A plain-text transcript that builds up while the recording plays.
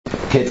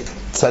כן,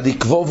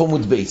 צדיק וו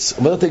ומוד בייס.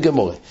 אומרת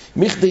הגמורה,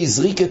 מכדי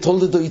זריקה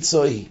תולדו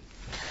יצוי.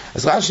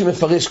 אז רש"י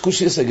מפרש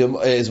קושיס,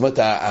 זאת אומרת,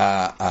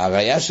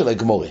 הראייה של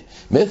הגמורה.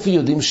 מאיפה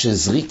יודעים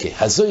שזריקה,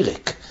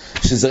 הזוירק,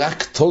 שזה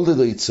רק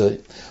תולדו יצוי?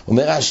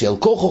 אומר רש"י, על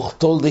כוכך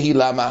תולדה היא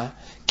למה?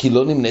 כי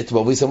לא נמנית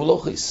באובייס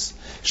המולוכיס.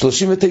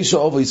 39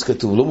 אובייס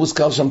כתוב, לא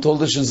מוזכר שם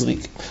תולדה של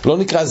זריקה. לא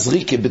נקרא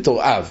זריקה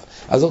בתור אב.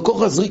 אז על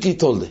כוכך זריקה היא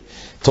תולדה.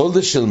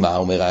 תולדה של מה,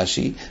 אומר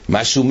רש"י?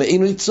 משהו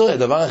מעין יצוי,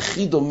 הדבר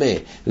הכי דומה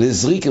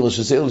לזריקה,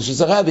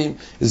 לשוס הרבים,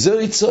 זהו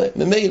יצוי,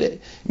 ממילא.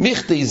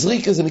 מכדי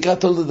זריקה זה נקרא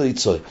תולדה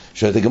יצוי.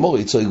 שואלת הגמור,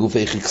 יצוי גוף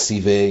איך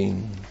הכסיבי.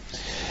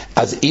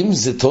 אז אם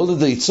זה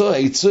תולדה יצוי,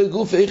 יצוי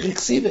גוף איך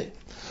הכסיבי.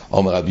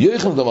 אומר רבי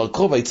יוחנן דבר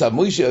קרוב, היצא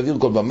מוישה יעביר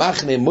כל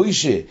במחנה,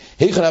 מוישה,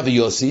 היכן אבי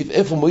יוסיף,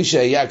 איפה מוישה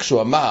היה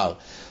כשהוא אמר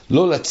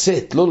לא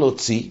לצאת, לא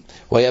להוציא,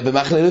 הוא היה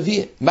במחנה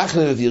לוי,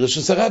 מחנה לוי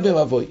רשוס הרבים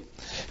אבוי.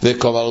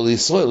 וכבר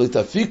לישראל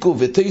לתפיקו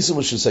ותייסו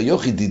משוס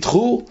היוחי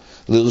דידחו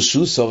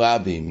לרשוס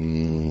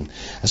הרבים.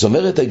 אז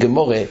אומרת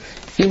הגמורה,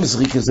 אם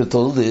זריקה זה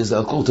תולדה, זה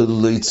על כל תולדה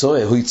לא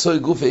יצוי, הוא יצוי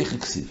גוף איך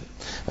הכסיב.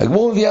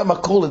 הגמורה מביאה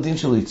מקור לדין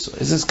שלו יצוי.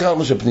 אז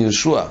הזכרנו שפני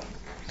ישוע.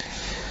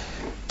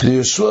 פני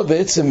ישוע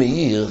בעצם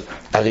מאיר,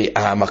 הרי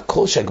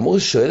המקור שהגמורה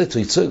שואלת,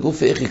 הוא יצוי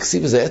גוף איך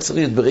הכסיב, זה היה צריך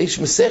להיות בריש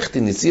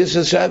מסכתי, נציע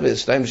של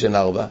שבס, 2-4,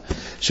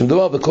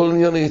 שמדובר בכל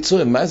עניין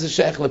היצוי, מה זה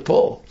שייך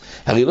לפה?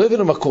 הרי לא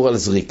הבאנו מקור על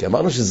זריקה,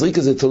 אמרנו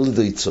שזריקה זה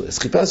תולדה יצוי, אז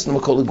חיפשנו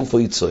מקור לגוף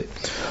היצוי.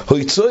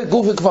 היצוי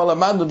גוף כבר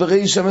למדנו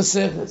בריש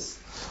המסכת.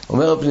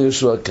 אומר פני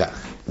ישוע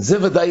כך, זה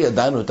ודאי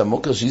ידענו את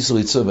המוקר שאיסור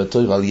יצוי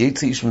בתורה על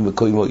יצא איש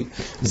ממקוימוי,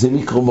 זה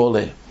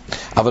מקרומולה.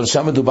 אבל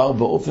שם מדובר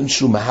באופן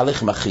שהוא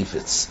מהלך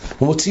מחיפץ.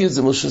 הוא מוציא את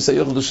זה משוס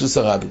היוחד ושוס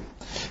הרבים.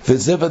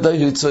 וזה ודאי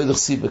יצוי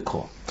לחסיב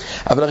בקרו.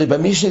 אבל הרי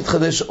במי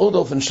שהתחדש עוד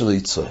אופן שלו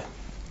יצוי.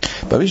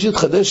 במי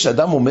שהתחדש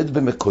שאדם עומד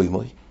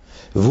במקוימוי,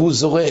 והוא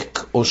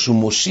זורק או שהוא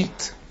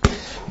מושיט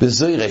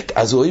בזוירק,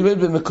 אז הוא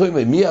עומד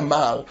במקוימוי. מי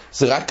אמר?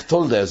 זה רק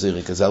תולדה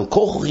הזוירק הזה. על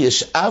כוכו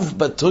יש אב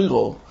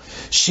בתוירו,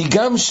 שהיא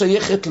גם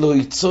שייכת לו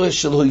יצוי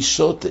של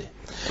הוישותה.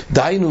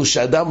 דהיינו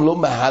שאדם לא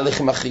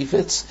מהלך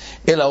מחיפץ,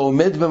 אלא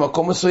עומד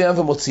במקום מסוים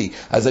ומוציא.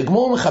 אז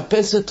הגמור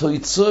מחפשת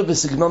הויצוי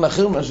בסגנון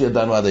אחר ממה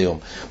שידענו עד היום.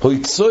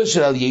 הויצוי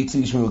של על יצא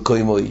איש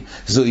ממקוימוי,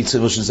 זו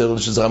יצוי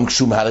שזרם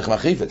כשהוא מהלך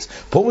מחיפץ.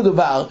 פה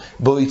מדובר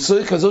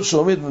בהויצוי כזאת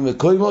שעומד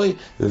במקוימוי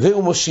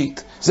והוא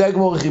מושיט. זה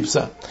הגמור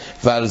חיפשה.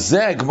 ועל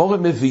זה הגמור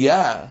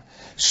מביאה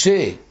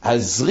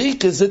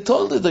שהזריק זה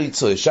תולדה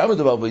יצוי. שם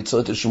מדובר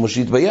ביצוי שהוא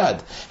מושיט ביד.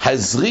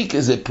 הזריק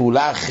זה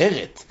פעולה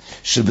אחרת,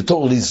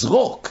 שבתור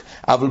לזרוק,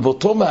 אבל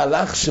באותו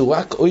מהלך שהוא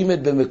רק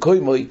עומד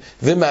במקוימוי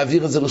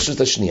ומעביר את זה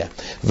לרשות השנייה.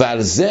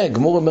 ועל זה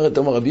הגמור אומרת,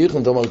 אומר רבי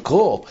יוחנן, אומר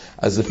קרו,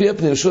 אז לפי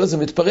הפני ישוע זה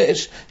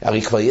מתפרש,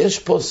 הרי כבר יש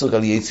פוסק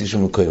על יצא של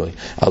מקוימוי.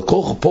 על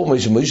כוח פה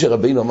משה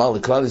רבינו אמר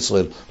לכלל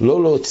ישראל,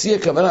 לא להוציא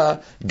הכוונה,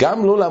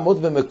 גם לא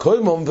לעמוד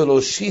במקוימום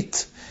ולהושיט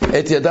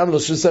את ידם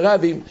לרשות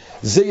הרבים.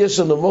 זה יש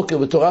לנו מוקר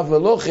בתורה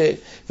ומלוכה,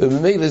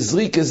 וממילא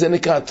זריקה זה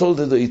נקרא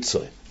תולדה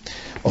יצוי.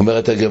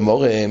 אומרת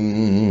הגמור,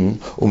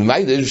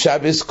 וממאי דשו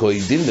שבס קוי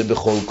דין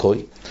בכל קוי,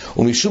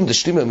 ומשום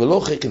דשלים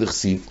המלוכה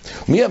כדכסיב.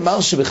 מי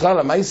אמר שבכלל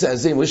המייסה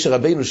הזה עם משה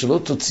רבינו שלא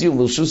תוציאו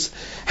מרשוס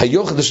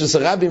היוחד ושוס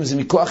הרבים, זה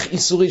מכוח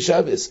איסורי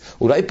שבס?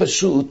 אולי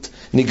פשוט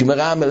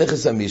נגמרה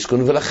המלאכת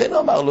המשכון, ולכן הוא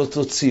אמר לא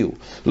תוציאו,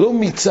 לא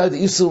מצד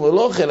איסור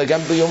מלוכה אלא גם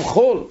ביום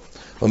חול.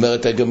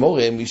 אומרת הגמור,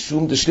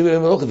 משום דשלים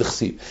המלוכה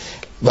כדכסיב,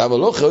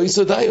 והמלוכה הוא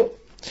יסודיו.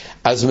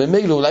 אז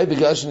ממילא אולי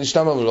בגלל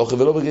שנשתם המלוכה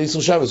ולא בגלל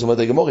איסור שבס. זאת אומרת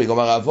הגמור,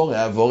 יגמר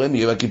העבור הם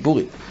יהיה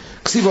בכיפורים.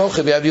 כסיב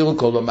אוכל ויעבירו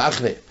כל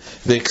במחנה,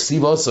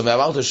 וכסיב אוסו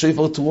ואמרת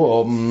שויפר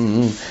תרוע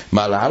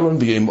מעלהלון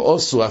ביום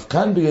אוסו, אף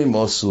כאן ביום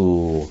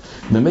אוסו.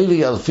 ממילא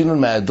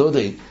ילפינון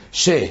מהדודי,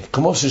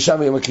 שכמו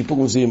ששם יום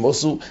הכיפורים זה יום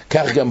אוסו,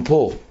 כך גם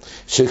פה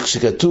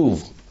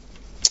שכתוב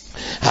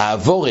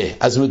העבורה,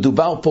 אז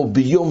מדובר פה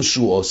ביום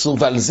שהוא אוסור,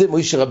 ועל זה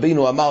משה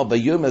רבינו אמר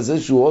ביום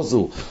הזה שהוא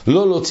אוסור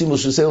לא להוציא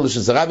משוס היוחד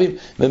ושוס הרבים.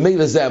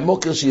 ממילא זה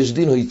המוקר שיש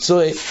דין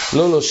הויצוי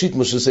לא להושיט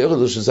משוס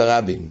היוחד ושוס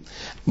הרבים.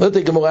 אומרת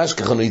הגמרא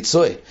אשכחנו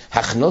הויצוי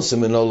הכנוסה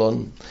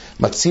מנולון,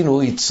 מצינו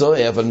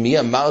הויצוי, אבל מי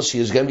אמר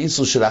שיש גם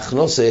איסור של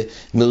הכנוסה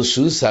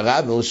מרשוס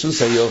הרב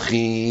מרשוס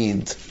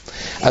היוחד?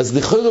 אז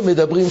לכאורה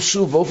מדברים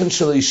שוב באופן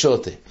של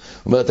אישותה.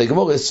 אומרת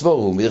הגמרא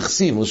סבורו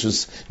מרחסים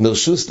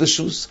מרשוס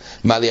לשוס,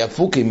 מה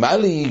ליפוקי מה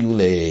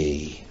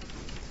ליולי.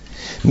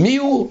 מי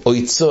הוא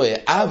הויצוי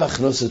אב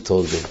הכנוסה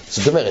תולדה?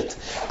 זאת אומרת,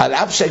 על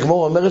אף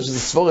שהגמרא אומרת שזה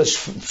סבורה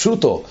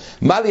פשוטו,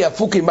 מה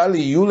ליפוקי מה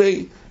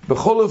ליולי,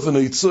 בכל אופן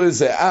הויצוי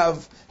זה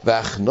אב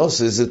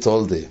והכנוסה זה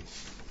תולדה.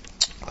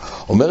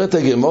 אומרת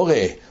הגמרא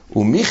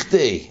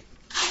ומכדי,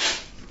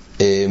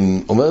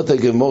 אומרת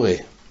הגמרא,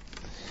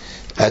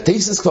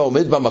 התייסס כבר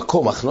עומד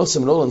במקום, הכנוסה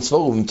מנולן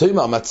סבורו,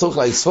 ומתאמר מה צורך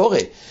להסבורה?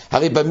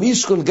 הרי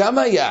במשכון גם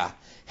היה,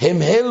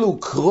 הם אלו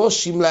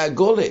קרושים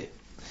לעגולה.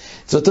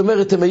 זאת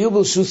אומרת, הם היו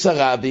ברשוס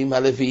הרבים,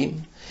 הלווים,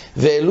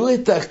 והעלו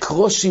את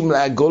הקרושים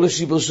לעגולה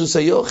שברשוס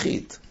היוחד.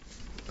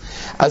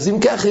 אז אם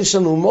כך יש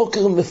לנו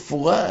מוקר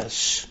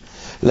מפורש,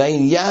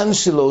 לעניין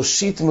של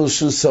להושיט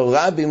מרשוס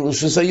הרבים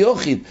מרשוס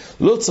היוחיד.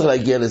 לא צריך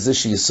להגיע לזה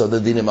שיסוד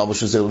הדין אמר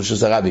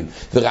מרשוס הרבים,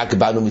 ורק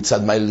באנו מצד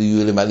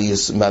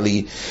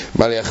מלי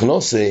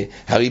הכנוסה.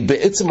 הרי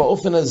בעצם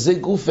האופן הזה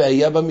גוף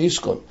והיה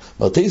במשכון.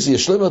 מרתיזו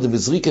יש לו אמרת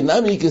בזריקה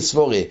נמי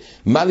כסבורה,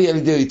 מלי על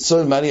ידי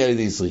יצוי, מלי על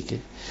ידי זריקה.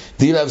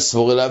 די לב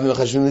סבורה לב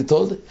ומחשבים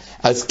לתולדה.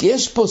 אז כי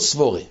יש פה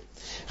סבורה,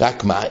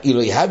 רק מה?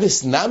 אילו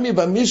יהבס נמי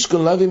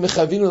במשכון לב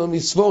ומחווים לו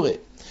מסבורה,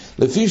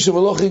 לפי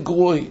שמלוכי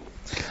גרוי.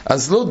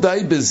 אז לא די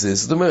בזה,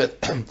 זאת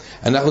אומרת,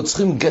 אנחנו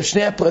צריכים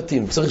שני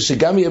הפרטים, צריך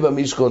שגם יהיה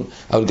במשכון,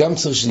 אבל גם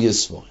צריך שיהיה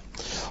סבורה.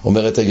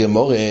 אומרת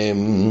הגמורה,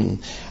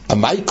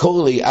 המאי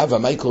קורא לי אב,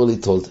 המאי קורא לי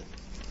תולדה.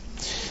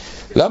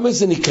 למה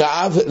זה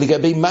נקרא אב?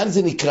 לגבי מה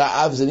זה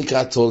נקרא אב, זה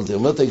נקרא תולדה.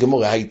 אומרת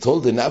הגמורה, היי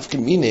תולדה נפקא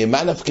מינה,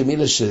 מה נפקא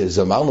מינה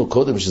שאמרנו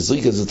קודם,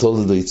 שזריקה זה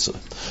תולדה דו יצור.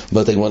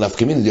 אומרת הגמורה,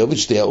 נפקא מינה, דיוביד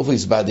שתי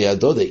האופס בעדי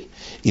הדודי.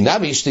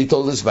 אינם שתי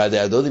תולדס בעדי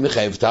הדודי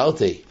מחייב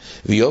תרתי,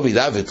 ויוביד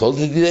אב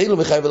ותולדה דידי לו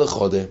מחייב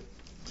לחודה.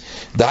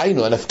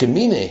 דהיינו, הנפקא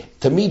מינה,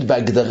 תמיד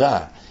בהגדרה,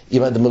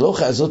 אם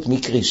המלוכה הזאת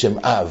מקרי שם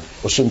אב,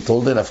 או שם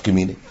תולדה נפקא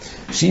מינה,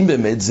 שאם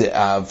באמת זה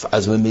אב,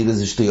 אז ממילא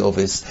זה שתי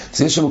אופס.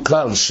 אז יש לנו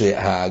כלל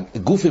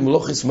שהגוף עם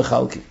מלוכס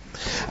מחלקים.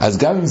 אז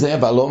גם אם זה היה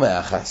בעלו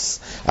מאחס,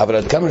 אבל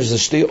עד כמה שזה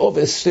שתי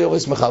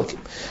אובס מחלקים.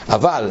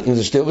 אבל אם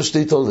זה שתי אובס,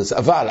 שתי תולדס,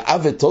 אבל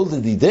אב ותולדה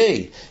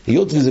דידי,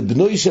 היות וזה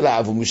בנוי של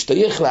האב, הוא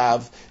משתייך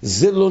לאב,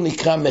 זה לא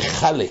נקרא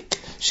מחלק,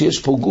 שיש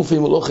פה גוף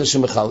עם מלוכס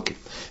שמחלקים.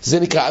 זה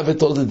נקרא אב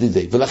ותולדה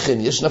דידי, ולכן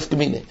יש נפקא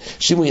מינה,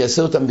 שאם הוא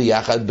יעשה אותם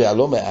ביחד,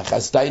 בעלו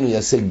מאחס, דהיינו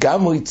יעשה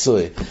גם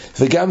מויצוה,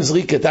 וגם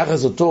זריקה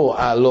תחת אותו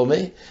העלומה,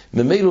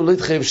 ממילא לא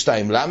יתחייב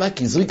שתיים. למה?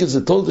 כי זריקה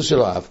זה תולדה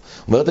של האב.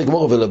 אומרת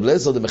הגמורה,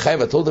 ולבלזר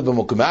דמחייב התולדה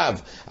במוקם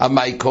האב,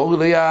 המאי קורא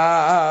לי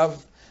אב,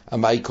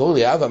 המאי קורא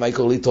לי אב, המאי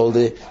קורא לי תולדה.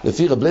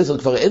 לפי רב לזר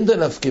כבר אין דה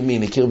נפקא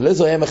מינה, כי רב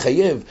לזר היה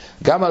מחייב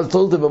גם על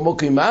תולדה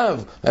במוקם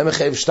האב, היה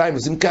מחייב שתיים.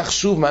 אז אם כך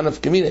שוב, מה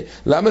נפקא מינה?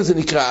 למה זה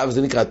נקרא אב?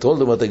 זה נקרא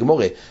תולדה. אומרת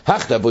הגמורה,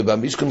 הכתא בוי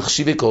במשכן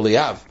חשיבי קורא לי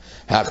אב,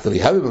 הכתא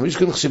לי אב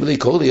במשכן חשיבי לי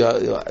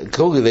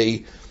קורא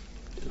לי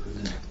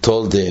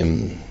תולדה.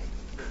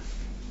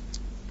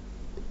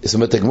 זאת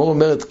אומרת, הגמורה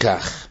אומרת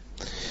כך,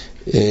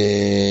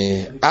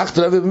 הכתא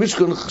לי אב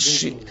במשכן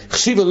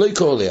חשיבי לא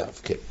קורא לי אב.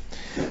 כן.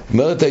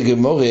 אומרת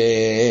הגמורה,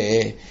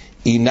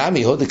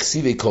 אינמי הוד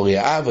כסיבי קורא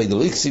אב,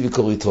 לא כסיבי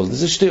קורא תולדה.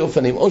 זה שתי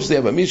אופנים, או שזה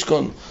היה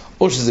במשכון,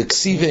 או שזה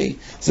כסיבי,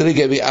 זה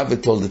לגבי אב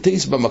ותולדה.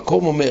 תייס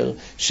במקום אומר,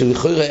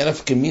 שלכאורה היה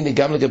נפקא מינה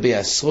גם לגבי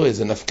העשרוה,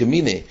 זה נפקא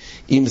מינה,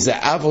 אם זה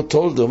אב או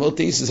תולדה, אומר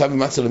תייס, זה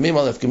במצא למים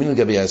על נפקא מינה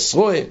לגבי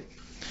העשרוה,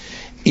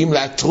 אם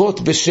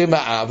להתרות בשם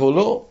האב או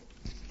לא.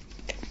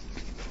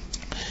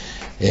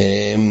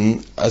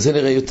 אז זה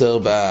נראה יותר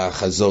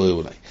בחזור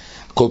אולי.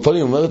 כל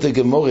פעמים אומרת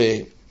הגמורה,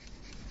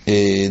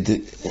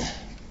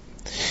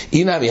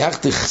 הנה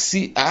הכתא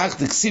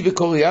כסיבי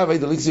קורא אב,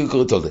 לא כסיבי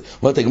קורא תולדה.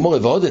 אומרת הגמורה,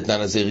 ועוד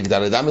אתנן הזרק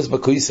דלת אמס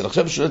בקויסל.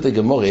 עכשיו שואלת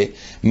הגמורה,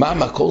 מה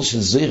המקור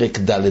של זרק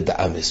דלת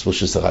אמס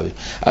מרשוס הרבים?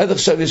 עד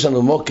עכשיו יש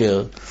לנו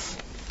מוקר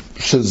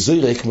של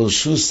זרק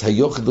מרשוס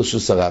היוחד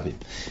מרשוס הרבים,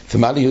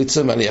 ומה לי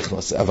יוצא מה לי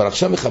יכנוס. אבל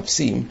עכשיו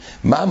מחפשים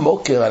מה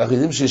המוקר. אנחנו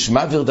יודעים שיש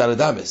מעביר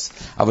דלת אמס,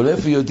 אבל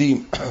איפה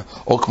יודעים,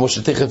 או כמו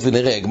שתכף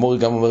ונראה, הגמורה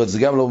גם אומרת, זה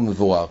גם לא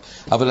מבורר,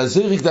 אבל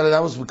הזרק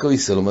דלת אמס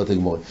בקויסל. אומרת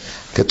הגמורה,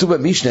 כתוב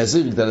במשנה,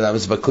 הזרק דלת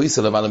אמס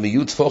בקויסל למעלה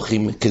מיוד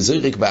פוחים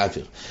כזרק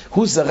באוויר.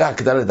 הוא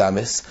זרק דלת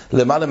אמס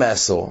למעלה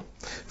מעשור,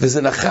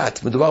 וזה נחת,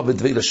 מדובר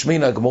בדבי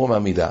לשמינה, הגמורה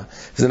מעמידה,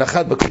 וזה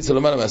נחת בקויסל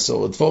למעלה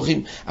מעשור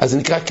פוחים, אז זה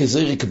נקרא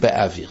כזרק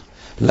באוויר.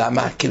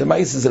 למה? כי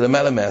למעשה זה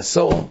למעלה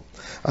מעשור,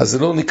 אז זה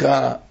לא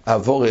נקרא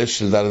העבורש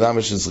של דלת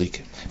אמס של זריקה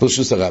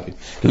ברשוס הרבים.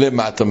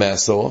 למטה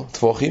מעשור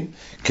טפוחים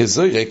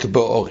כזרק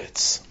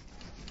באורץ.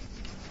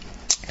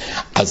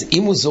 אז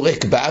אם הוא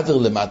זורק באוויר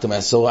למטה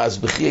מעשור, אז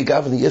בכי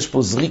גבני יש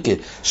פה זריקה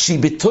שהיא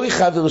בתוך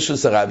האוויר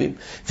רשוס הרבים,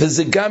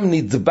 וזה גם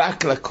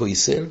נדבק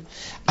לקויסל,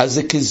 אז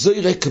זה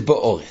כזרק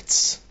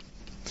באורץ.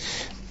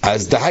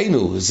 אז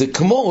דהיינו, זה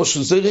כמו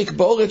שזרק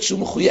באורץ שהוא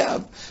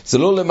מחויב. זה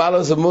לא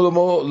למעלה,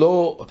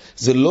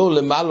 זה לא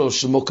למעלה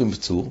של מוקם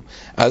פטור.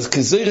 אז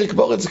כזרק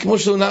באורץ זה כמו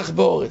שהוא נח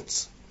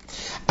באורץ.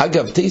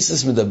 אגב,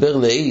 תייסס מדבר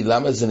לאי,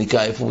 למה זה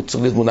נקרא, איפה הוא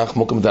צריך להיות מונח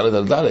מוקם דלת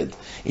על דלת?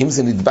 אם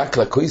זה נדבק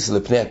לקויסל,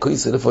 לפני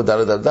הקויסל, איפה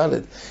דלת על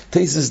דלת?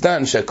 תייסס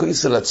דן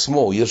שהקויסל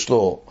עצמו יש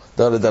לו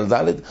דלת על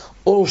דלת,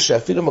 או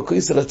שאפילו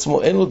הקויסל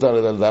עצמו אין לו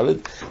דלת על דלת,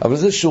 אבל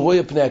זה שהוא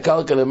רואה פני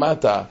הקרקע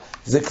למטה,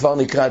 זה כבר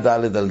נקרא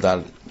דלת על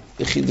דלת.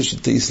 חידוש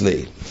תייס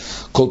ליל.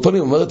 כל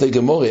פעמים אומרת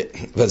הגמורה,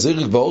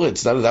 והזרק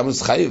באורץ דלת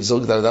אמס חייב,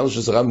 זורק דלת אמס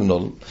שזרם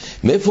מנול.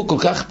 מאיפה כל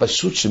כך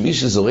פשוט שמי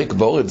שזורק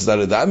באורץ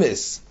דלת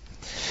אמס,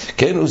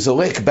 כן, הוא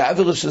זורק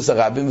באוויר של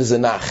זרבים וזה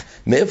נח.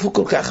 מאיפה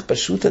כל כך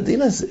פשוט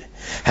הדין הזה?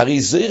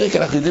 הרי זרק,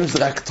 אנחנו יודעים שזה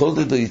רק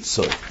תולדה דו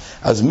יצור.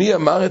 אז מי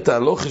אמר את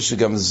ההלוכה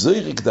שגם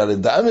זרק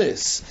דלת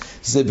אמס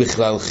זה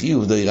בכלל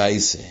חיוב דו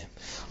ירייסה?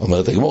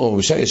 אומרת הגמורה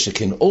במשאיה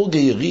שכן אורגי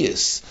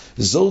יריאס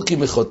זורקים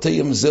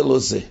מחותיהם זה לא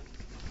זה.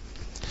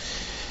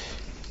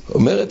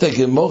 אומרת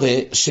הגמורה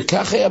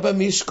שכך היה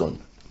במשכון.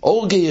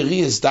 אורגי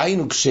יריאס,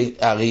 דיינו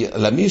כשהרי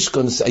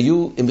למשכון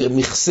היו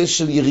מכסה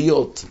של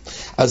יריות,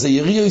 אז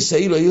היריות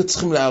האלו היו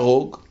צריכים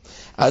להרוג,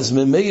 אז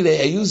ממילא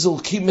היו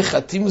זורקים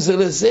מחטים זה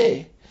לזה.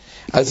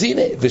 אז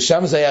הנה,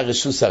 ושם זה היה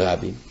רשוס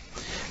הרבים.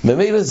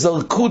 ממילא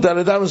זרקו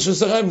דלת אמס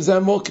רשוס הרבים, זה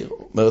המוקר.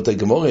 אומרת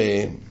הגמרא,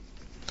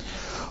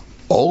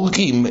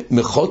 אורגים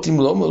מחוטים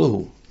לא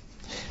מלאו.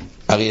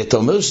 הרי אתה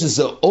אומר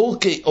שזה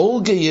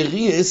אורגי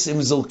יריאס,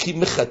 הם זורקים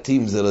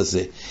מחטים זה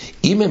לזה.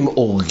 אם הם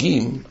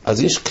אורגים,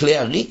 אז יש כלי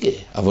הריגה,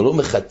 אבל לא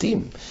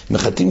מחטים.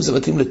 מחטים זה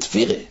מתאים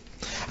לתפירה,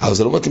 אבל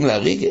זה לא מתאים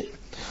להריגה.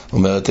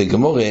 אומרת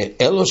הגמרא,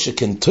 אלו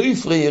שכן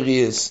תויפרי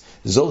יריאס,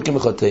 זורקים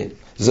מחטים.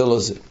 זה לא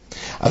זה.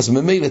 אז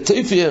ממילא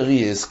תויפרי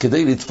יריאס,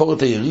 כדי לתפור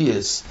את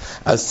היריאס,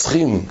 אז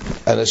צריכים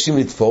אנשים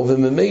לתפור,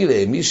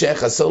 וממילא מי שהיה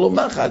חסר לו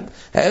מחט,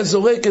 היה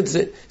זורק את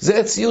זה. זה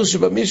הציור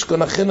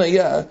שבמשכון אכן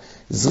היה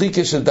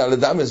זריקה של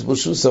דלת אמס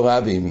ברשוס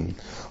הרבים.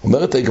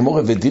 אומרת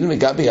הגמרא, ודיל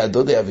מגבי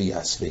הדודי אבי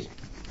יסבי.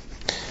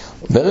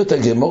 אומרת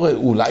הגמרא,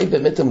 אולי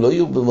באמת הם לא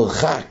יהיו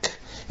במרחק,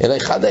 אלא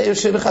אחד היה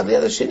יושב אחד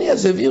ליד השני,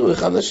 אז העבירו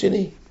אחד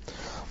לשני.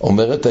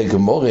 אומרת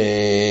הגמרא,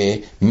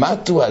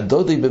 מתו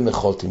הדודי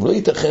במחוטים, לא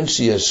ייתכן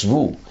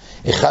שישבו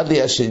אחד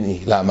ליד השני.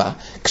 למה?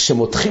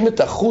 כשמותחים את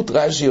החוט,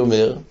 רש"י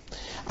אומר,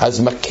 אז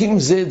מקים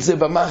זה את זה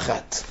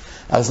במחט,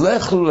 אז לא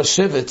יכלו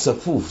לשבת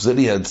צפוף זה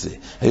ליד זה,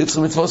 היו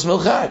צריכים לתפוס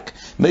מרחק.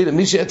 מילא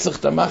מי שהיה צריך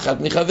את המחט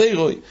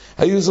מחברוי,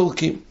 היו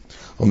זורקים.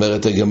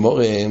 אומרת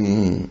הגמרא,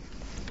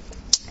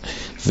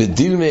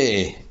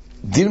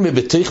 ודילמה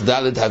בתוך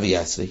דלת אבי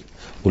יסי,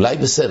 אולי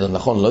בסדר,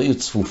 נכון, לא היו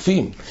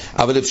צפופים,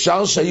 אבל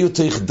אפשר שהיו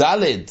תוך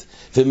דלת,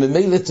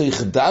 וממילא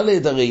תוך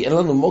דלת, הרי אין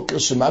לנו מוקר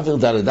שמעביר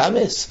דלת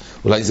אמס,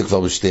 אולי זה כבר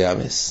בשתי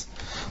אמס.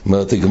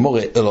 אומרת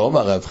הגמרא, אלא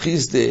אומר רב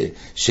חיסדא,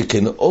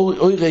 שכן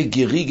אוירי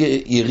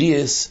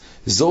יריאס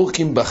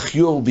זורקים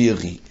בחיור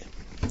ביריג.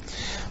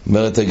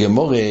 אומרת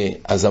הגמרא,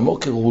 אז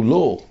המוקר הוא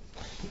לא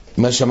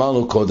מה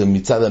שאמרנו קודם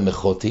מצד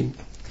המחוטים,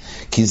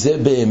 כי זה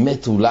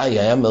באמת אולי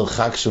היה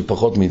מרחק של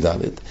פחות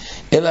מדלת,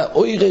 אלא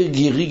אוירי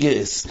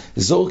יריגס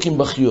זורקים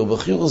בחיור.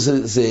 בחיור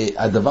זה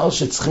הדבר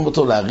שצריכים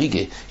אותו להריגה,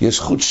 יש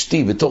חוט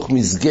שתי בתוך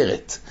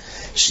מסגרת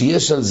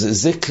שיש על זה,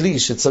 זה כלי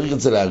שצריך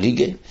את זה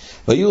להריגה,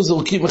 והיו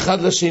זורקים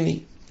אחד לשני.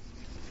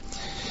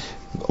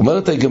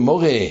 אומרת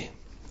הגמרא,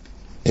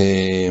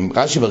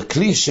 רש"י אומר,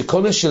 כלי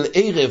שקונה של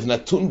ערב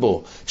נתון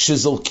בו,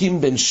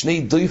 שזורקים בין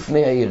שני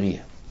דופני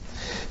היריעה,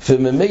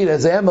 וממילא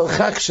זה היה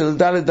מרחק של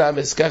דלת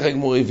אמס, ככה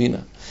הגמרא הבינה,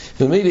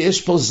 וממילא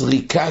יש פה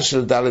זריקה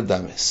של דלת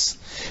אמס.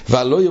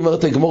 והלא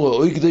אומרת הגמרא,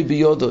 אוי גדוי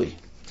ביודוי,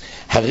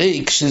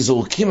 הרי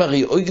כשזורקים,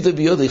 הרי אוי גדוי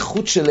ביודוי,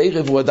 חוט של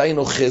ערב הוא עדיין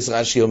אוחז,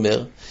 רש"י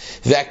אומר,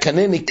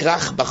 והקנה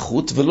נקרח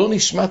בחוט ולא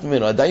נשמט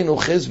ממנו, עדיין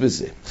אוחז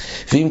בזה.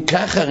 ואם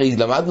כך הרי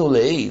למדנו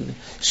לעיל,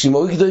 שאם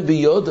אוי גדוי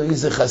ביודוי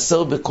זה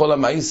חסר בכל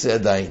המעשה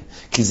עדיין,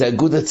 כי זה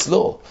אגוד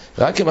אצלו,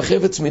 רק אם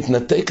החפץ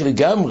מתנתק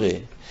לגמרי,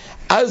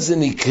 אז זה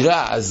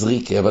נקרא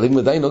הזריקה, אבל אם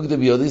עדיין אוי גדוי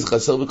ביודוי זה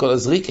חסר בכל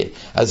הזריקה,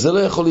 אז זה לא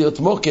יכול להיות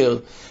מוקר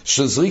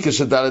של זריקה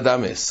של דלת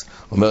אמס.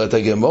 אומרת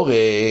הגמרא,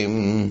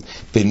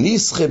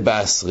 בניסחה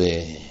בעשרה,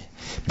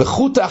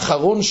 בחוט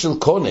האחרון של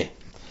קונה,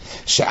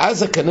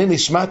 שאז הקנה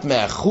נשמט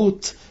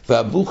מהחוט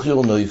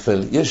והבוכיור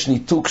נויפל, יש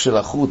ניתוק של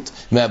החוט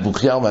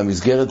מהבוכיור,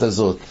 מהמסגרת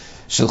הזאת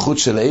של חוט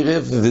של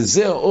ערב,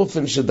 וזה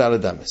האופן של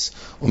דלת אמס.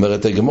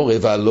 אומרת הגמרא,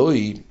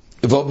 ועלוי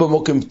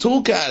ובמוקם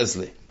טורקה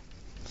אזלה.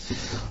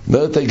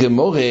 אומרת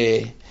הגמרא,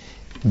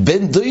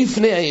 בין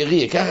דויפני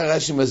היריעה, ככה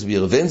רש"י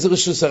מסביר, ואין זה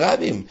רשוס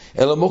הרבים,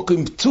 אלא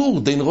מוקם טור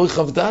דין רוי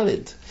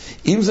חבדלת.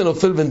 אם זה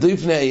נופל בין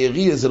דויפני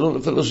היריעה, זה לא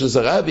נופל רשוס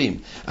הרבים,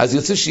 אז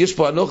יוצא שיש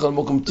פה הנוח על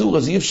מוקם טור,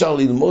 אז אי אפשר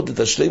ללמוד את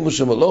השלימו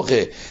של מלוכה,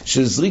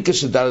 של זריקה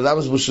של דלת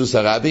אמס ברשוס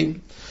הרבים.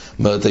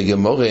 אומרת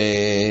הגמרא,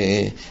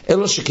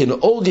 אלו שכן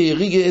אורגי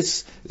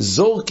יריגס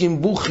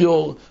זורקים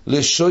בוכיור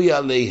לשוי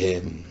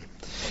עליהם,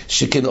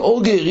 שכן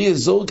אורגי יריגס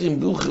זורקים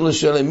בוכיור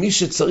לשוי עליהם, מי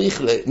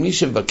שצריך, מי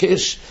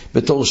שבקש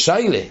בתור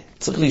שיילה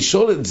צריך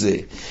לשאול את זה,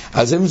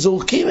 אז הם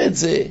זורקים את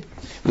זה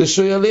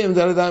לשוי עליהם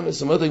דלת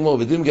אמס. אומרת הגמרא,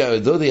 ודין גבי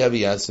דודי אבי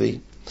יסבי,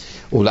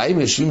 אולי הם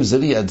יושבים זה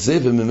ליד זה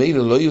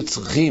וממילא לא היו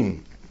צריכים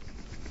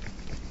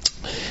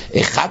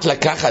אחד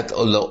לקחת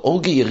או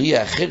לאורגי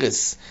יריעה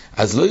אחרס,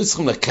 אז לא היו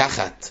צריכים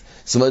לקחת,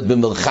 זאת אומרת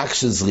במרחק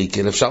של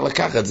זריקה אפשר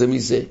לקחת זה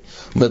מזה.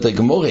 אומרת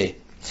הגמרא,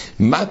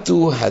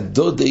 מתו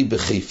הדודי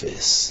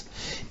בחיפס,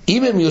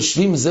 אם הם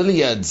יושבים זה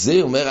ליד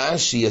זה, אומר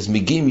רש"י, אז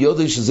מגיעים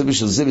יודוי של זה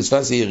בשביל זה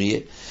בשפת היריעה,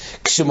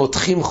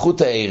 כשמותחים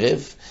חוט הערב,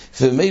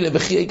 ומילא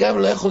בחיי גם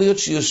לא יכול להיות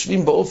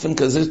שיושבים באופן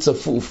כזה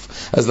צפוף,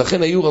 אז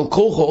לכן היו על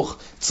כורחוך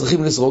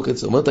צריכים לזרוק את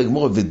זה. אומרת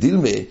הגמרא,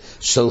 ודילמה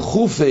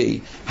שלחו פי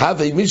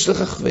הווי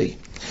משלח חווי,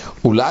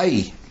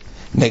 אולי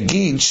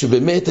נגיד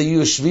שבאמת היו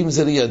יושבים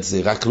זה ליד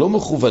זה, רק לא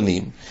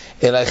מכוונים,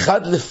 אלא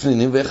אחד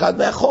לפנינים ואחד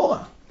מאחורה.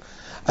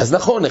 אז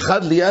נכון,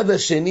 אחד ליד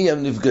השני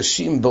הם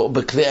נפגשים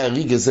בכלי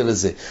הריג הזה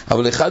לזה,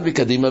 אבל אחד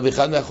מקדימה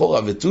ואחד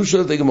מאחורה. ותו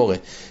שואל את הגמרא,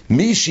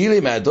 מי שילה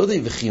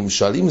מהדודי וכי הם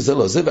שואלים זה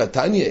לא זה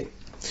והתניא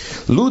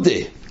לודה,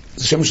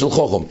 זה שם של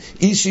חוכם,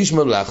 איש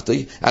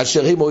ממלכתי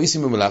אשר הם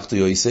אויסים ממלכתי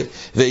יוסף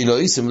ואינו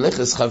אויסים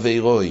לחס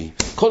חברוי.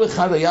 כל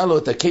אחד היה לו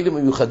את הכלים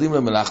המיוחדים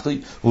למלכתי,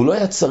 והוא לא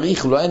היה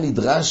צריך, הוא לא היה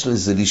נדרש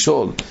לזה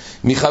לשאול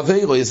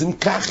מחברוי. אז אם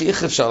כך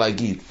איך אפשר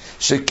להגיד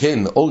שכן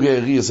אורגי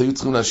יריגס היו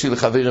צריכים להשאיר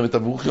לחברים את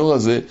הבוכיור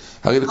הזה,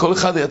 הרי לכל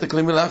אחד היה את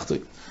הכלים מלכתי.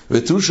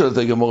 ותו שואלת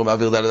הגמורה,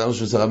 מעביר דלת אמס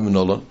שהוא שרב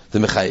מנולון, זה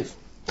מחייב.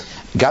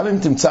 גם אם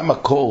תמצא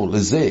מקור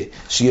לזה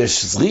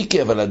שיש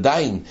זריקה, אבל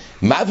עדיין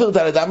מעביר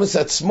דלת אמס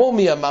עצמו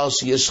מי אמר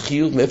שיש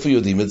חיוב, מאיפה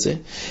יודעים את זה?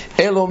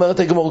 אלא אומרת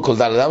הגמורה, כל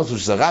דלת אמס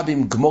שהוא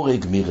רבים, גמורה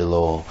גמיר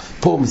לו.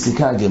 פה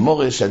מסיקה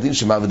הגמורה שהדין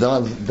שמעביר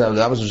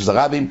דלת אמס שהוא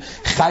רבים,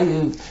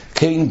 חייב,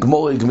 כן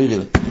גמורה גמיר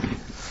לו.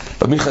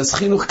 במלכס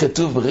חינוך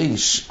כתוב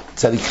בריש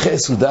צדיקי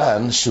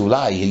סודן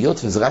שאולי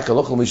היות וזה רק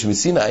הלוך ומישהו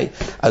מסיני,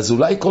 אז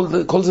אולי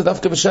כל זה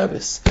דווקא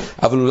בשבס,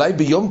 אבל אולי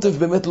ביום טף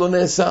באמת לא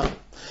נעשה.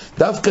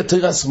 דווקא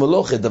תירס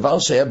מולוכה, דבר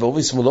שהיה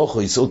באוביס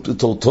מולוכה, יסוד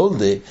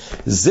תולדה,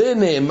 זה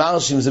נאמר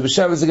שאם זה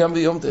בשבס זה גם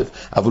ביום טף,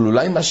 אבל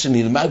אולי מה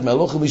שנלמד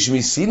מהלוך ומישהו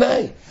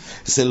מסיני,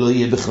 זה לא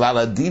יהיה בכלל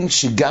הדין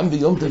שגם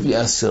ביום טף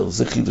יאסר,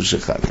 זה חידוש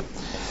אחד.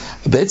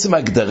 בעצם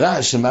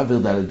ההגדרה של מעביר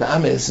דלת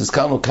אמס,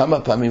 הזכרנו כמה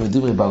פעמים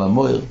בדברי בעל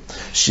המויר,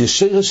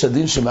 ששרש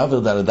הדין של מעביר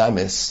דלת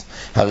אמס,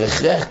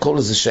 הרכרח כל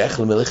זה שייך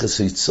למלאכת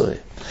היצואה.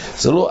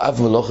 זה לא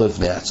אב מלוכה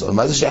לפני עצמו.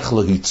 מה זה שייך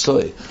לו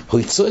היצואה? הוא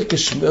היצואה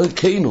כשמו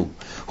אלוקינו.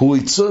 הוא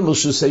היצואה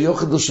מרשוס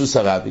היוחד לרשוס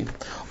הרבים,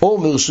 או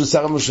מרשוס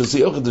הרב מרשוס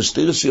היוחד, זה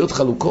שתי רשויות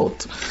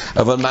חלוקות.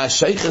 אבל מה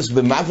השייכס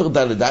במעביר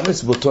דלת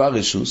אמס באותו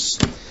הרשוס?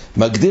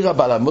 מגדיר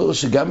הבעל המויר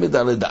שגם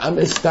בדלת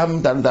אמס, סתם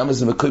דלת אמס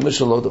זה מקוימה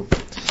של אודו.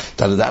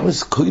 דלת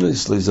אמס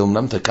קוילוס לו, זה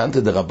אומנם תקנתא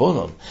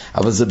דרבנן,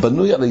 אבל זה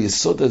בנוי על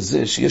היסוד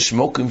הזה שיש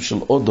מוקים של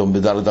אודום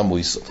בדלת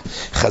אמויסות.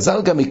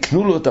 חז"ל גם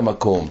יקנו לו את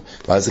המקום,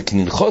 ואז זה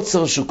כנין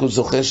חוצר שהוא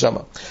זוכה שם.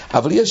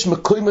 אבל יש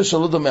מקוימה של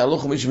אודום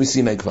מהלוך ומישהו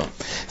מסיני כבר.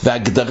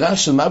 וההגדרה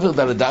של מעביר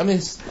דלת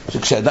אמס,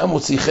 שכשאדם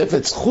מוציא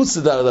חפץ חוץ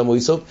לדלת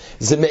אמויסות,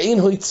 זה מעין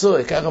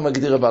הויצואה, ככה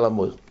מגדיר הבעל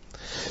המויר.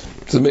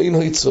 זה מעין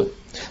הויצואה.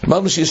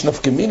 אמרנו שיש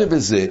נפקמינה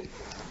בזה,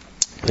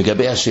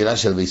 לגבי השאלה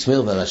של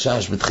ויסמר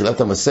והרשש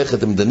בתחילת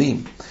המסכת הם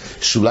דנים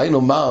שאולי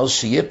נאמר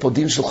שיהיה פה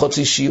דין של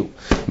חוצי שיעור.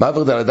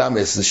 מעביר דלת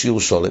אמס זה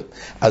שיעור שולם,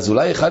 אז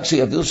אולי אחד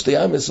שיעביר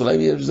שתי אמס אולי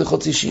יהיה זה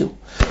חוצי שיעור,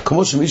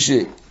 כמו שמי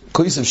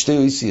שכויסם שתי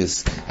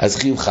אויסיאס אז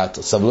חייב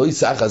חטוס, אבל לא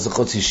יצאח אז זה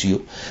חוצי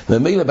שיעור,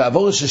 ומילא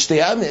בעבור של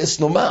שתי אמס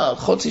נאמר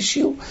חוצי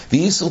שיעור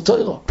וייסור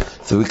תוירו.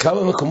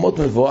 ובכמה מקומות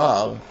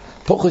מבואר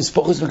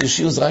פוחס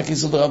בקשיעור זה רק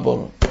ייסור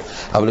דרבנן,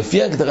 אבל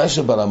לפי ההגדרה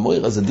של בעל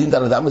המויר, אז הדין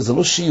דלת אמס זה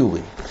לא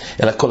שיעורים,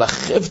 אלא כל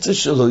החפצה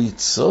שלו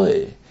יצואה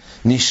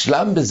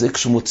נשלם בזה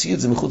כשהוא מוציא את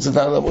זה מחוץ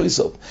לדלת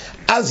אמויסות.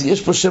 אז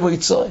יש פה שם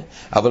יצואה,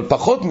 אבל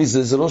פחות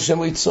מזה זה לא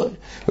שם יצואה,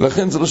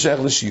 ולכן זה לא שייך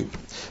לשיעור.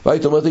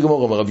 והיית אומרת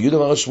לגמור, רב יהודה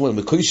אמר שמואל,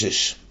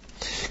 מקוישש,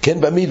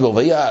 כן במדבר,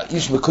 והיה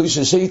איש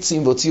מקוישש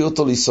עצים והוציא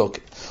אותו לסוק.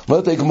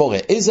 אומרת לגמור,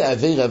 איזה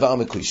עבר עבר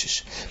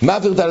מקוישש?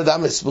 מעביר דלת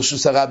אמס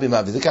ברשוס הרבים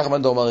מעביר, זה ככה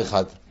מנדו אומר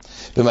אחד.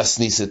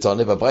 במסניס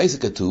תונה, בברייתא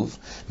כתוב,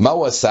 מה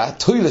הוא עשה?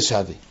 תוילש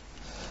הווה.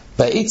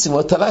 בעצם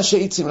הוא תלש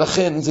העצים,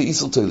 לכן זה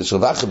איסור תוילש.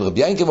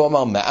 רבי ינקב הוא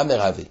אמר,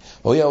 מאמר הווה.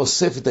 הוא היה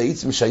אוסף את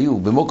העצים שהיו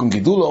במוקם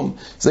גידולום,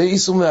 זה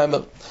איסור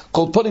מאמר.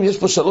 כל פונים יש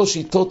פה שלוש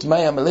שיטות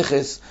מהי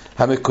המלאכס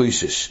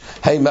המקוישש.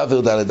 האם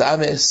מעביר דלת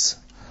אמס,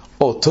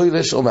 או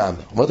תוילש או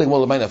מאמר. אומרת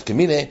הגמור למי נפקא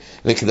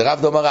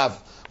וכדרב דאמר רב.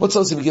 מוצא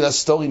עושים בגיל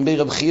הסטורים בי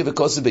רב חייא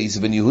וכוסי בייס,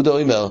 בן יהודה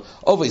אומר,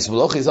 אובייס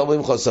מלוכיס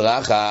אובייס חוסר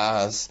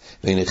אחס,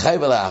 והנה חי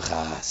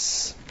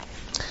ולאחס.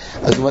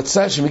 אז הוא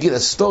מצא שמגיל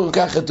הסטורים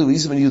כך כתוב,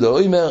 איס בן יהודה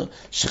אומר,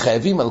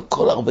 שחייבים על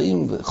כל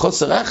 40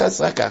 חוסר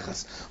אחס, רק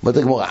אחס. אומרת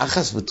הגמור,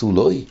 אחס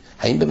ותולוי,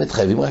 האם באמת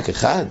חייבים רק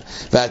אחד?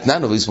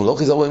 והתננו, ואיס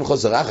מלוכיס אובייס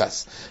חוסר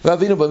אחס.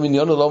 ואבינו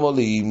במניון לא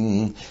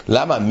מולים,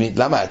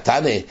 למה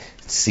התנא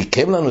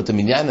סיכם לנו את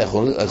המניין,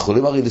 אנחנו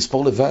יכולים הרי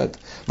לספור לבד.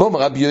 ואומר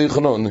רבי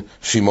יוחנן,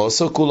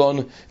 שימוסו כולון,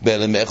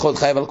 באלם אחד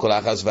חייב על כל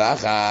אחס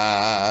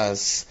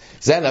ואחס.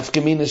 זה הנפקא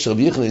מינה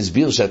שרבי יוחנן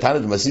הסביר שהתנא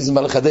דמסיזם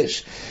בא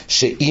לחדש,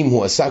 שאם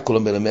הוא עשה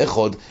כולם באלם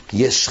אחד,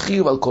 יש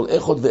חיוב על כל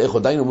אחד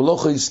ואחד, דיינו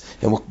מלוכיס,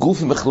 הם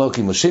גופים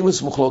מחלוקים,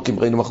 השמש מחלוקים,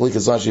 ראינו מחלוק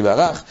את רש"י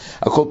והר"ח,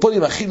 הכל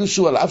פונים החידוש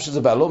הוא על אף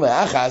שזה בעלו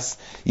מהאחס,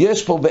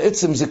 יש פה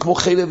בעצם זה כמו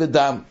חלב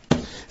ודם.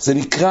 זה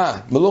נקרא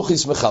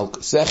מלוכיס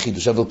מחלקוס, זה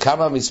החידוש, אבל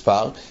כמה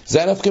המספר?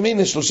 זה הנפקא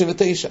מינה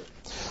 39.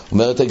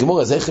 אומרת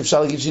הגמורה, אז איך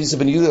אפשר להגיד שאיסא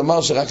בן יהודה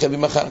אמר שרק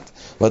חייבים אחת?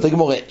 אומרת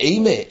הגמורה,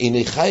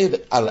 איני חייב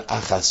על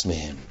אחס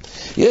מהם.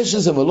 יש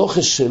איזה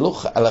מלוכס שלא,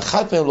 על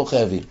אחת מהם לא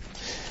חייבים.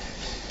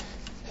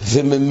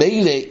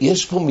 וממילא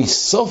יש פה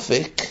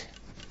מסופק,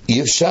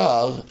 אי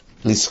אפשר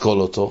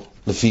לסקול אותו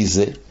לפי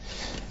זה,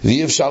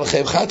 ואי אפשר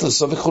לחייב חטוס,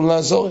 סופק יכולים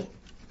לעזור.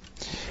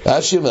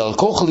 רש"י אומר, על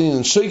כל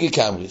חולין שויגי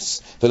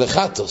קמריס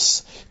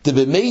ולחטוס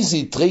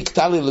דבמייזי תרי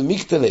קטלי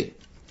למקטלי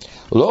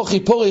לא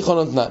חיפור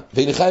יכול נתנה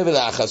ואין חייב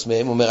לאחס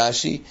מהם. אומר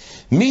רש"י,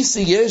 מי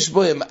שיש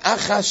בו הם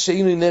אחס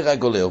שאינו נראה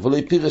גולר ולא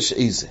יפירש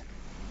איזה.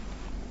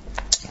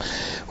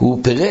 הוא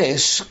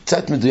פירש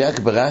קצת מדויק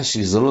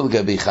ברש"י, זה לא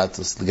לגבי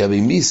חטוס,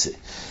 לגבי מיסה.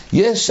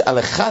 יש על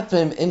אחת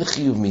מהם אין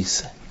חיוב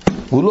מיסה,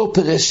 הוא לא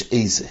פירש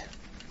איזה.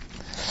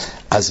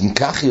 אז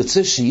מכך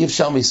יוצא שאי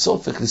אפשר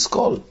מסופק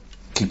לסקול,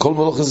 כי כל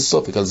מלוך זה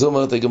סופק. על זה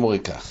אומרת הגמורה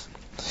כך.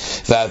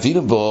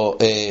 ואבינו בו,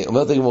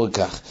 אומרת הגמורה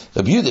כך,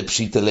 רבי יהודה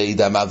פשיטא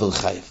לידע מעבר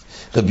חייב.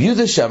 רבי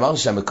יהודה שאמר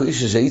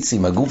שהמקוישש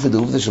העצים, הגוף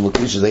ודעובדה של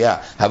מקוישש זה היה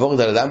העבור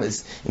דלת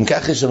אמס, אם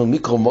כך יש לנו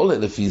מיקרו מולה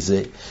לפי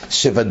זה,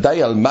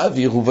 שוודאי על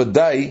מעביר הוא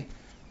ודאי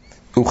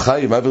הוא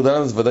חי, מעביר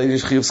דלן, אז ודאי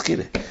יש חיוב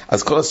סקילה.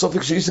 אז כל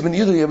הסופק שיוסף בן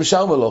יהודה יהיה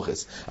בשאר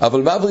מלוכס.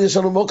 אבל מעביר יש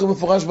לנו מוקר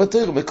מפורש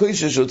בתורה,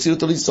 בקוישה שהוציאו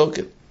אותו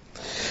לסוקר.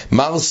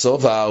 מר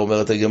סובה,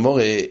 אומרת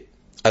הגמורה,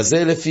 אז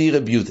זה לפי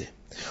רבי יהודה.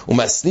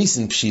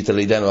 ומסניסן פשיט על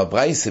ידינו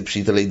הברייסה,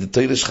 פשיט על ידי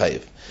תוילש חייב.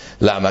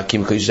 למה? כי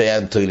אם קוישה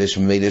היה תוילש,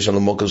 ממילא יש לנו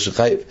מוקר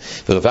שחייב.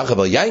 ורפח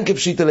אבל יין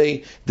כפשיט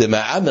עלי,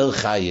 דמאמר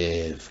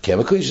חייב. כי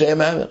אם קוישה היה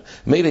מאמר.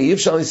 ממילא אי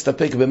אפשר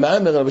להסתפק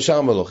במאמר, אלא בשאר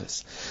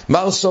המלוכס.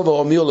 מר סובר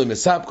הומיו לו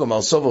מספקו,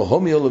 מר סובר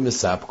הומיו לו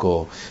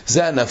מספקו.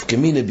 זה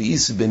הנפקמינה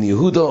באיס בן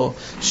יהודו,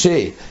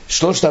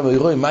 ששלושת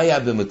המאירואים, מה היה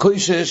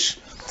במקוישש?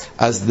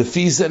 אז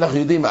לפי זה אנחנו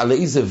יודעים על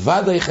איזה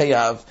ודאי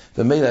חייב,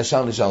 ומילא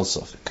השאר נשאר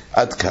סופק.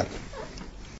 עד כאן.